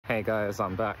Hey guys,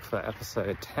 I'm back for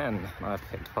episode 10. I've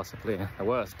picked possibly the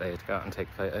worst day to go out and take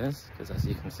photos because, as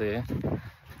you can see,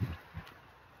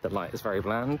 the light is very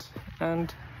bland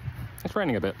and it's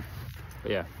raining a bit.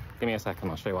 But yeah, give me a second,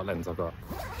 I'll show you what lens I've got.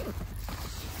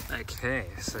 Okay,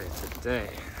 so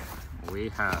today we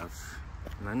have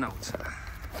Minolta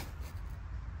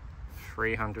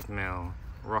 300mm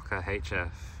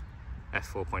Rokkor-HF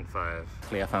F4.5.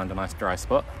 I found a nice dry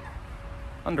spot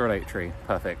under an oak tree,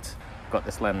 perfect. Got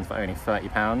this lens for only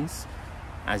 £30.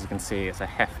 As you can see, it's a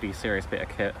hefty serious bit of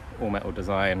kit, all metal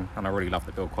design, and I really love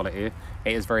the build quality. It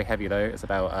is very heavy though, it's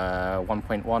about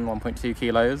 1.1, 1.2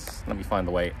 kilos. Let me find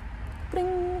the weight.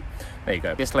 Bling! There you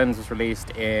go. This lens was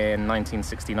released in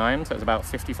 1969, so it's about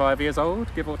 55 years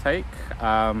old, give or take.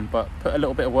 But put a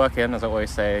little bit of work in, as I always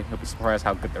say. You'll be surprised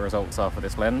how good the results are for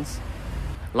this lens.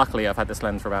 Luckily, I've had this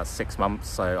lens for about 6 months,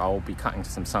 so I'll be cutting to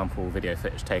some sample video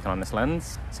footage taken on this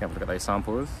lens. Let's have a look at those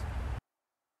samples.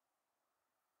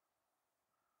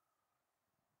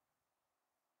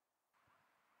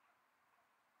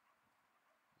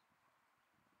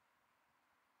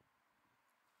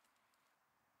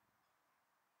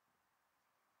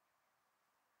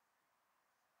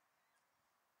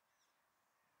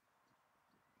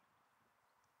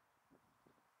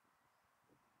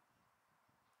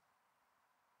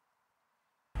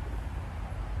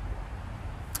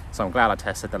 So I'm glad I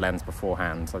tested the lens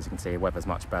beforehand. So as you can see, weather's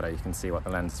much better. You can see what the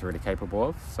lens is really capable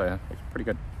of, so it's pretty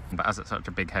good. But as it's such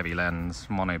a big heavy lens,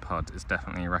 monopod is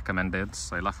definitely recommended.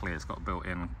 So luckily it's got a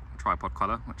built-in tripod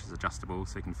collar, which is adjustable,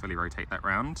 so you can fully rotate that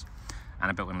round. And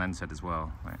a built-in lens hood as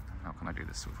well. Wait, how can I do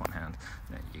this with one hand?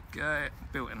 There you go,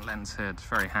 built-in lens hood,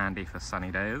 very handy for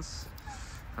sunny days.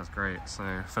 That's great.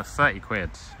 So for 30 quid,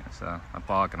 it's a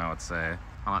bargain, I would say.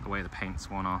 I like the way the paint's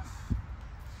worn off.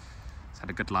 Had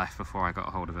a good life before I got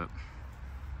a hold of it.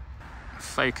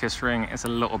 Focus ring is a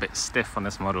little bit stiff on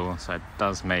this model, so it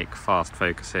does make fast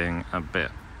focusing a bit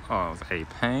of a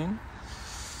pain.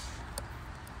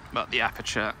 But the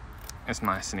aperture is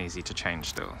nice and easy to change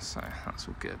still, so that's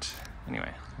all good.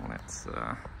 Anyway, let's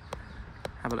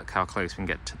have a look how close we can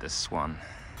get to this one.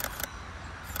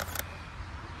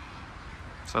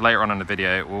 So later on in the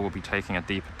video, we'll be taking a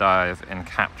deeper dive in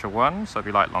Capture One, so if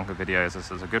you like longer videos, this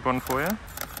is a good one for you.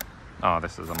 Oh,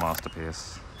 this is a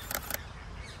masterpiece.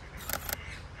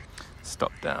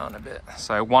 Stop down a bit.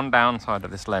 So one downside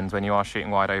of this lens, when you are shooting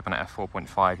wide open at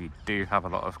f4.5, you do have a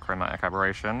lot of chromatic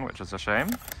aberration, which is a shame.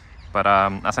 But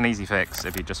that's an easy fix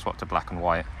if you just swap to black and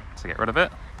white to get rid of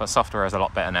it. But software is a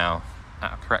lot better now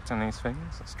at correcting these things.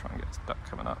 Let's try and get this duck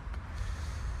coming up.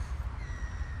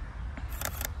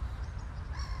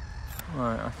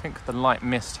 Right, I think the light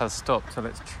mist has stopped, so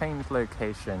let's change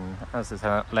location. As this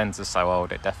lens is so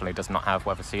old, it definitely does not have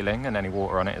weather sealing, and any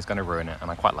water on it is going to ruin it, and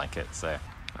I quite like it, so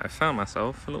I found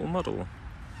myself a little model.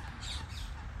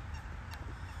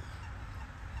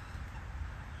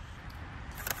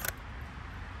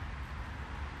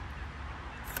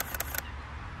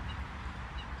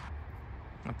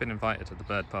 I've been invited to the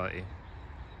bird party.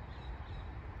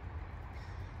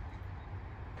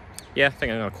 Yeah, I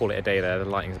think I'm going to call it a day there. The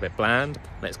lighting's a bit bland.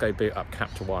 Let's go boot up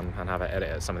Capture One and have it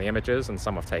edit some of the images, and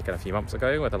some I've taken a few months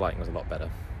ago where the lighting was a lot better.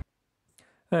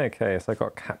 Okay, so I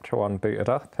got Capture One booted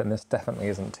up, and this definitely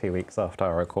isn't 2 weeks after I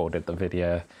recorded the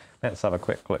video. Let's have a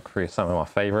quick look through some of my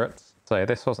favourites. So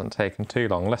this wasn't taken too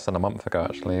long, less than a month ago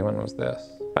actually. When was this?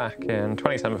 Back in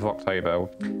 27th of October.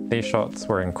 These shots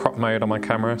were in crop mode on my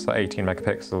camera, so 18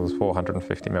 megapixels,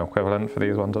 450mm equivalent for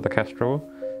these ones at the Kestrel.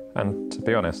 And to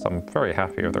be honest, I'm very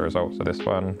happy with the results of this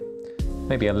one.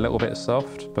 Maybe a little bit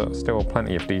soft, but still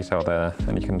plenty of detail there,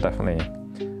 and you can definitely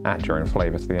add your own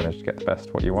flavour to the image to get the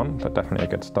best what you want, but definitely a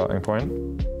good starting point.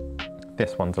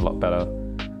 This one's a lot better.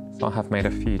 So I have made a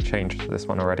few changes to this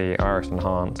one already. Iris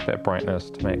enhance, a bit of brightness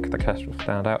to make the Kestrel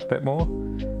stand out a bit more,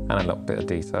 and a little bit of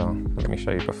detail. Let me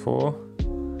show you before.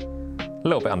 A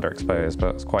little bit underexposed,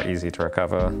 but it's quite easy to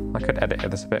recover. I could edit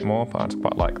this a bit more, but I just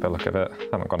quite like the look of it. I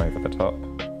haven't gone over the top.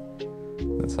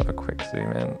 Let's have a quick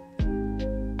zoom in.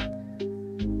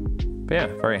 But yeah,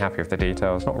 very happy with the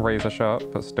details. Not razor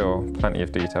sharp, but still plenty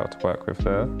of detail to work with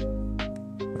there.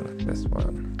 Look at this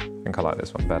one. I think I like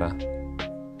this one better.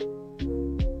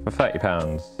 For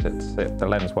 £30, the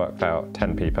lens worked out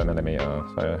 10p per millimetre,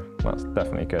 so that's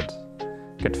definitely good.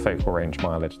 Good focal range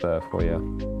mileage there for you.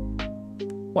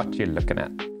 What you looking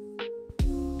at?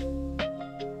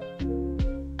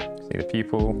 See the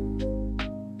pupil.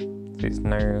 Its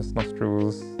nose,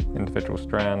 nostrils, individual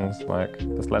strands. Like,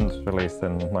 this lens was released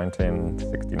in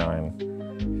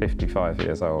 1969, 55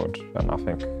 years old, and I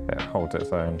think it holds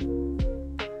its own.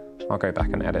 I'll go back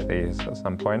and edit these at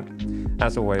some point.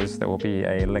 As always, there will be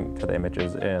a link to the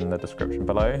images in the description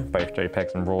below, both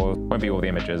JPEGs and RAWs. Won't be all the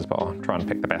images, but I'll try and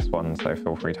pick the best ones, so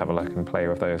feel free to have a look and play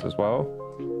with those as well.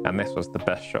 And this was the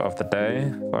best shot of the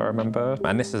day, if I remember.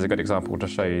 And this is a good example to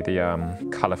show you the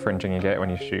colour fringing you get when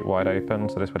you shoot wide open.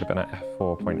 So this would have been at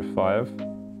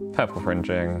f4.5. Purple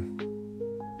fringing,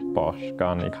 Bosch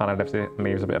gun. It kind of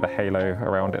leaves a bit of a halo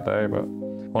around it though, but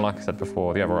well, like I said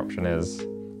before, the other option is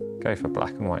go for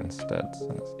black and white instead. So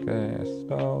let's go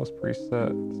styles,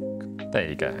 presets. There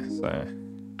you go.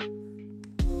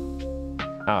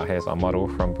 So, here's our model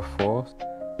from before.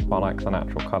 I like the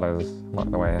natural colours, I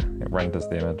like the way it renders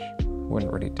the image.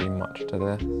 Wouldn't really do much to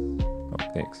this.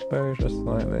 Up the exposure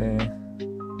slightly,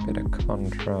 bit of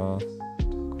contrast,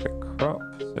 quick crop.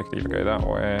 So you could either go that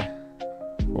way,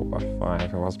 4x5.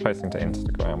 If I was posting to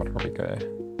Instagram, I'd probably go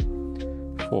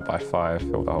 4x5,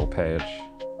 fill the whole page.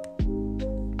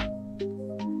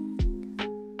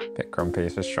 Bit grumpy,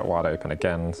 it's just shot wide open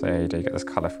again, so you do get this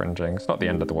colour fringing. It's not the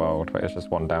end of the world, but it's just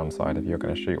one downside if you're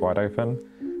going to shoot wide open.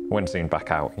 When zoomed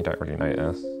back out, you don't really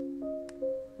notice.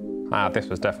 This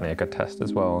was definitely a good test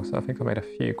as well, so I think I made a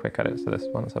few quick edits to this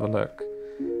one. Let's have a look.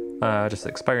 Just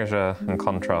exposure and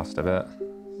contrast a bit.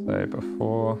 So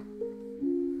before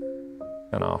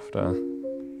and after.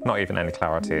 Not even any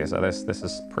clarity, so this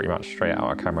is pretty much straight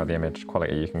out of camera, the image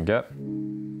quality you can get.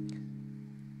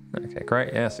 Okay,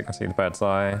 great, yeah, so you can see the bird's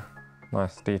eye.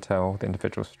 Nice detail, the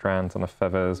individual strands on the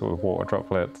feathers with water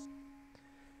droplets.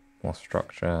 More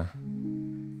structure.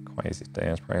 Quite easy to do,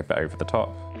 it's probably a bit over the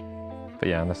top. But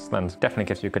yeah, this lens definitely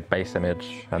gives you a good base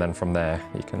image, and then from there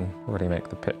you can really make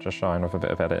the picture shine with a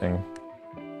bit of editing.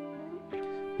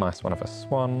 Nice one of a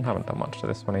swan, haven't done much to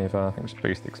this one either. I think just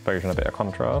boost the exposure and a bit of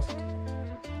contrast.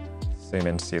 Zoom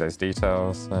in to see those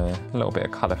details. A little bit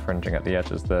of colour fringing at the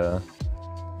edges there,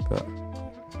 but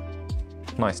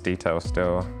nice detail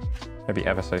still. Maybe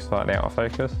ever so slightly out of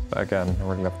focus, but again, I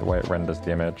really love the way it renders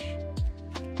the image.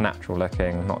 Natural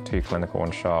looking, not too clinical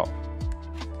and sharp.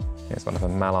 Here's one of a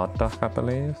mallard duck, I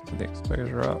believe, to the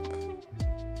exposure up.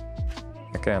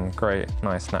 Again, great,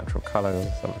 nice natural colours.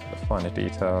 So look at the finer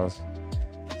details.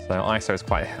 So ISO is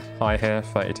quite high here,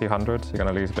 3200, so you're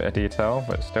going to lose a bit of detail,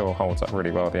 but it still holds up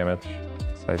really well, the image.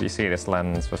 So if you see this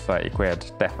lens for 30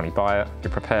 quid, definitely buy it. Be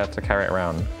prepared to carry it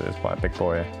around, because it's quite a big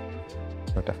boy.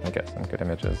 You'll definitely get some good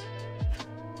images.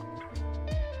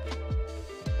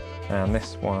 And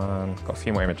this one, got a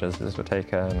few more images. These were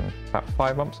taken about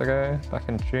 5 months ago, back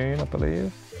in June, I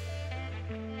believe.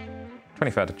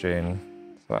 23rd of June,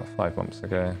 so about 5 months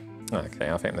ago.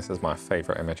 Okay, I think this is my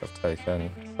favourite image I've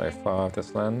taken so far of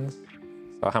this lens.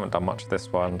 So I haven't done much of this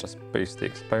one, just boost the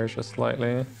exposure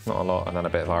slightly, not a lot, and then a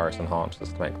bit of iris enhance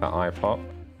just to make that eye pop.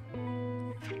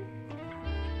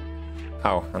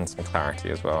 Oh, and some clarity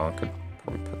as well. I could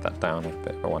probably put that down a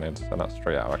bit if I wanted, so that's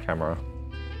straight out of camera.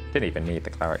 Didn't even need the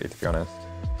clarity, to be honest.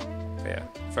 But yeah,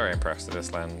 very impressed with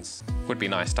this lens. Would be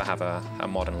nice to have a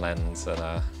modern lens and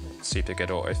a super good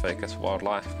autofocus for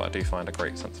wildlife, but I do find a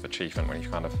great sense of achievement when you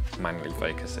kind of manually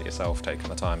focus it yourself, taking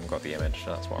the time and got the image.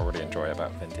 And that's what I really enjoy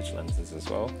about vintage lenses as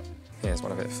well. Here's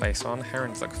one of it face on.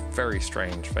 Herons look very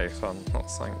strange face on,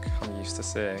 not something I'm used to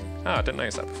seeing. Oh, I didn't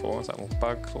notice that before. Is that a little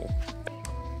bug?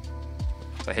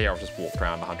 So here I've just walked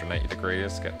around 180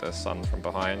 degrees, get the sun from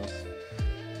behind.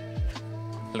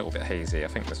 A little bit hazy. I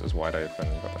think this was wide open.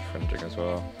 You've got the fringing as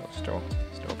well. But still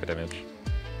a good image.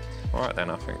 All right then,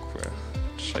 I think we'll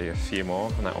show you a few more,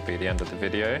 and that will be the end of the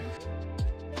video.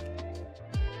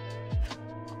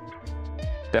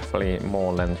 Definitely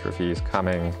more lens reviews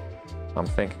coming. I'm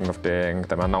thinking of doing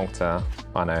the Minolta,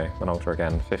 Minolta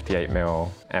again, 58mm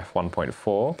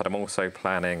f1.4, but I'm also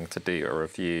planning to do a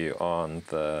review on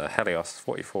the Helios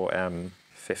 44mm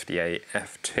 58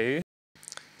 f2.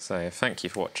 So thank you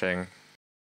for watching.